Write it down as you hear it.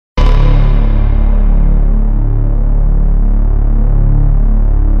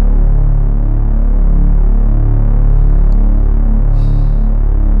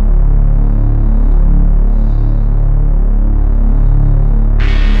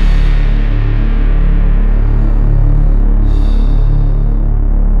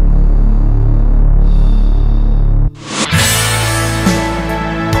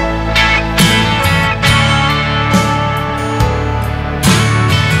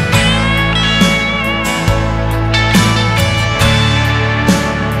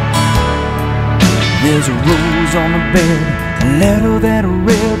There's a rose on the bed, a letter that I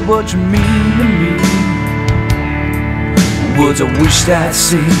read what you mean to me. Words I wished I'd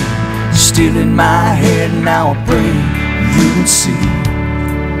seen, still in my head. Now I pray you can see.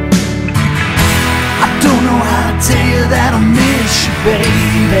 I don't know how to tell you that I miss you,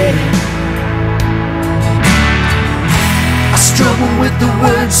 baby. I struggle with the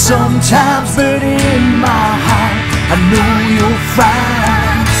words sometimes, but in my heart I know you're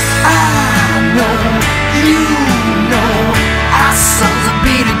fine. I know, you know, our souls will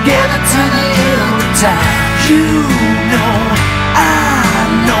be together to the end of time. You know, I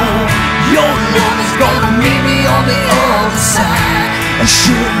know, your love is gonna meet me on the other side. And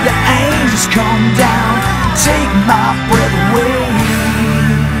should the angels come down, take my breath away,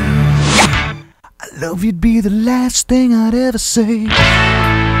 I love you'd be the last thing I'd ever say.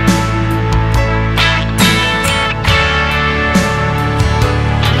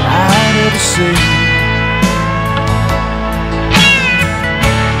 Say.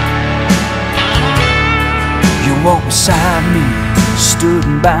 You walked beside me, stood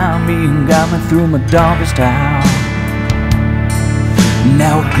by me, and got me through my darkest hour.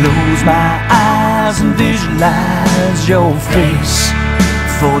 Now I close my eyes and visualize your face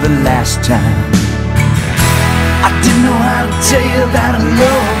for the last time. I didn't know how to tell you that I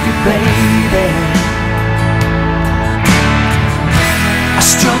love you, baby. I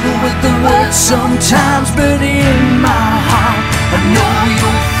struggle with the words sometimes, but in my heart I know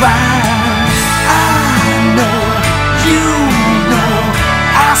you're fine. I know, you know,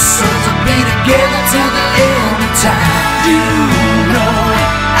 our souls will be together till the end of time. You know,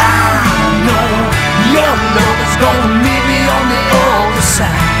 I know, your love is gonna meet me on the other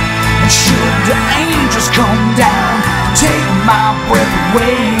side. And should the angels come down, take my breath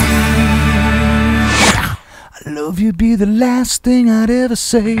away, love you be the last thing I'd ever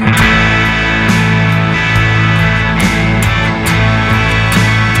say.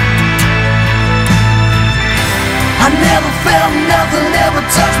 I never felt nothing ever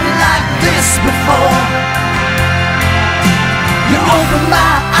touched me like this before. You opened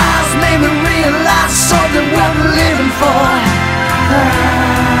my eyes, made me realize something worth living for.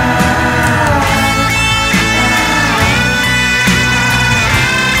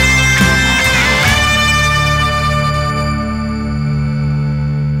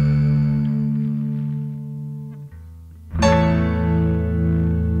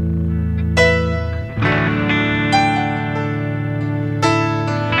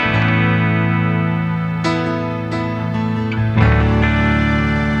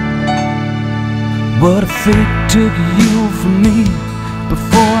 What if fate took you from me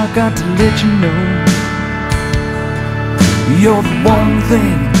before I got to let you know? You're the one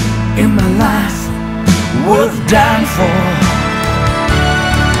thing in my life worth dying for.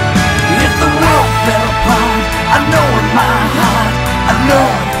 If the world fell apart, I know in my heart I know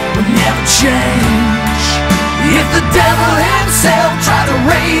it would never change. If the devil himself tried to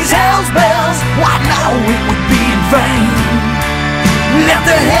raise hell's bells, I know it would be in vain. Let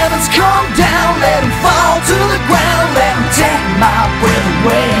the heavens come down, let them fall to the ground, let them take my breath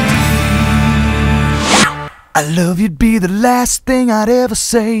away. I love you'd be the last thing I'd ever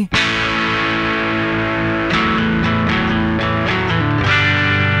say.